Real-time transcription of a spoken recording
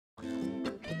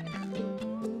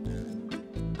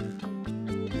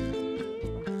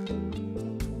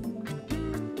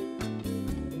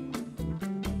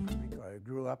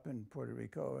Puerto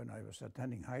Rico, and I was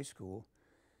attending high school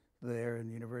there in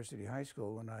University High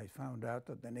School when I found out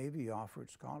that the Navy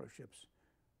offered scholarships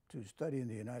to study in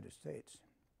the United States.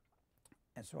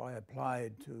 And so I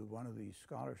applied to one of these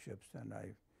scholarships, and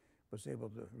I was able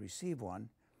to receive one.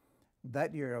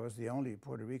 That year, I was the only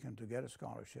Puerto Rican to get a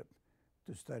scholarship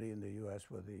to study in the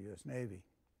U.S. with the U.S. Navy.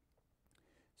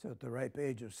 So at the ripe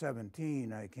age of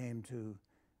 17, I came to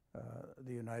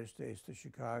the United States, to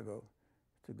Chicago,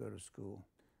 to go to school.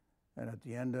 And at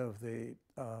the end of the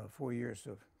 4 years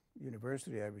of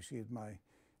university, I received my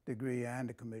degree and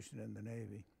a commission in the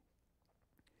Navy.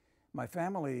 My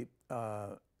family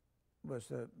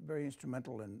was very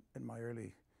instrumental in my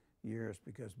early years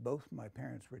because both my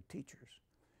parents were teachers.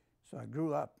 So I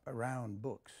grew up around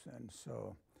books, and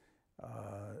so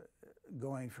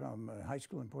going from high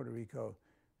school in Puerto Rico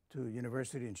to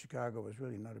university in Chicago was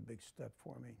really not a big step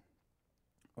for me.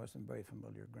 It wasn't very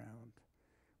familiar ground.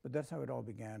 But that's how it all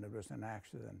began. It was an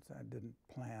accident. I didn't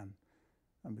plan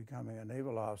on becoming a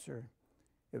naval officer.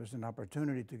 It was an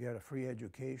opportunity to get a free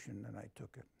education, and I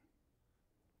took it.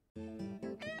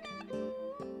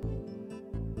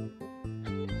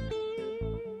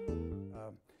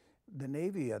 The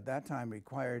Navy at that time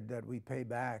required that we pay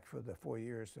back for the 4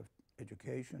 years of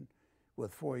education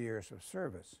with 4 years of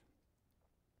service.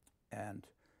 And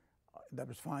that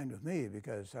was fine with me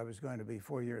because I was going to be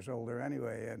 4 years older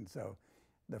anyway. And so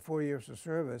the 4 years of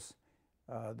service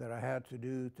that I had to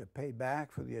do to pay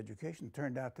back for the education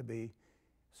turned out to be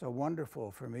so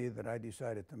wonderful for me that I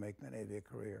decided to make the Navy a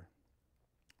career.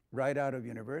 Right out of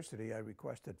university, I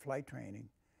requested flight training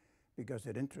because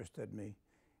it interested me.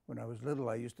 When I was little,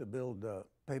 I used to build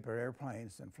paper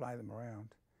airplanes and fly them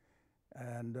around.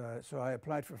 And so I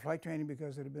applied for flight training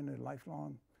because it had been a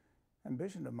lifelong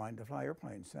ambition of mine to fly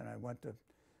airplanes. And I went to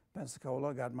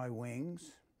Pensacola, got my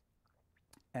wings,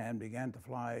 and began to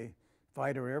fly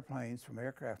fighter airplanes from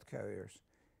aircraft carriers.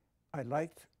 I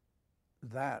liked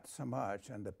that so much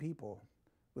and the people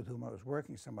with whom I was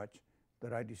working so much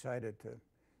that I decided to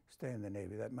stay in the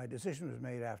Navy. That my decision was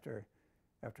made after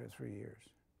 3 years.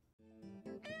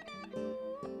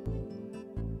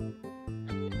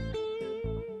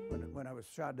 When I was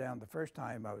shot down the first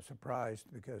time, I was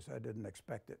surprised because I didn't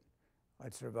expect it.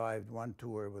 I'd survived one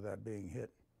tour without being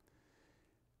hit.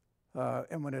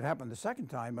 And when it happened the second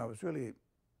time, I was really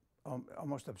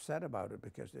almost upset about it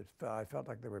because I felt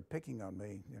like they were picking on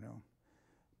me, you know.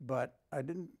 But it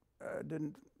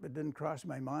didn't cross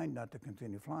my mind not to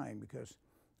continue flying because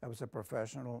I was a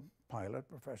professional pilot,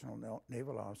 professional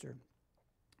naval officer,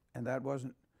 and that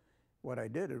wasn't what I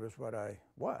did, it was what I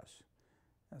was.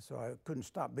 And so I couldn't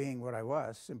stop being what I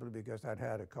was simply because I'd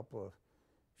had a couple of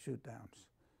shoot downs.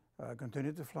 I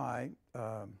continued to fly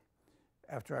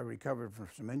after I recovered from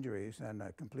some injuries, and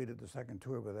I completed the second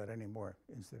tour without any more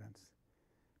incidents.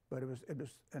 But it was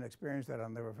an experience that I'll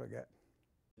never forget.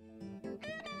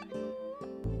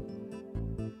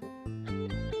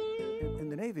 In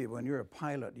the Navy, when you're a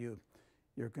pilot,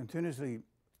 you're continuously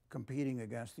competing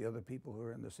against the other people who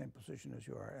are in the same position as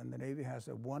you are. And the Navy has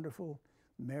a wonderful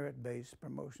merit-based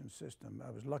promotion system.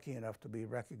 I was lucky enough to be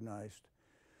recognized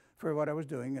for what I was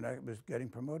doing, and I was getting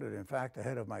promoted, in fact,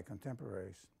 ahead of my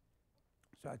contemporaries.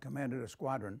 So I commanded a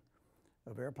squadron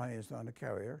of airplanes on the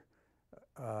carrier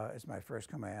as my first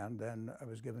command. Then I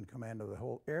was given command of the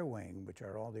whole air wing, which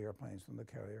are all the airplanes from the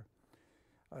carrier.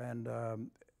 And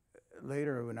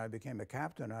later, when I became a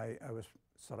captain, I was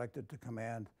selected to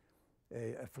command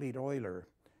a fleet oiler.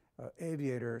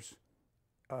 Aviators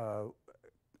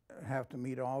have to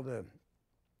meet all the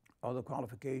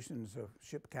qualifications of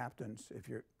ship captains if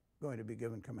you're going to be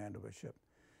given command of a ship.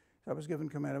 So I was given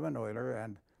command of an oiler,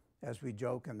 and as we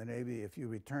joke in the Navy, if you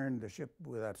return the ship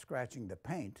without scratching the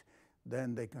paint,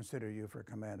 then they consider you for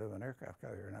command of an aircraft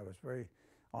carrier. And I was very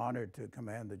honored to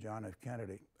command the John F.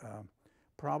 Kennedy.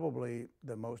 Probably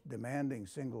the most demanding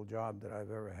single job that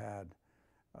I've ever had,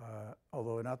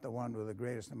 although not the one with the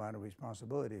greatest amount of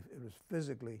responsibility. It was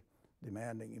physically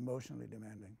demanding, emotionally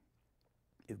demanding.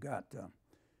 You've got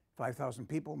 5,000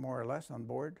 people, more or less, on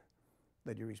board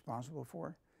that you're responsible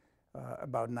for.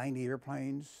 About 90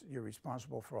 airplanes. You're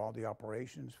responsible for all the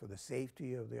operations, for the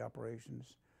safety of the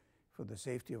operations, for the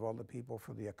safety of all the people,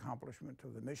 for the accomplishment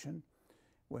of the mission.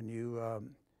 When you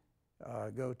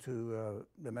go to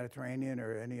the Mediterranean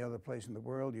or any other place in the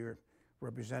world, you're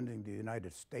representing the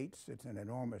United States. It's an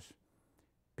enormous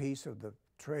piece of the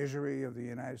treasury of the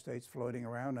United States floating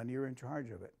around, and you're in charge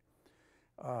of it.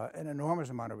 An enormous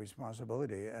amount of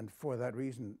responsibility, and for that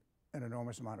reason, an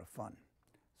enormous amount of fun.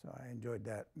 So I enjoyed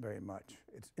that very much.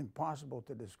 It's impossible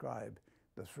to describe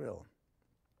the thrill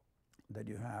that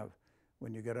you have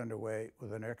when you get underway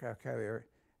with an aircraft carrier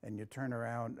and you turn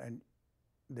around and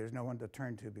there's no one to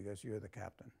turn to because you're the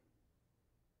captain.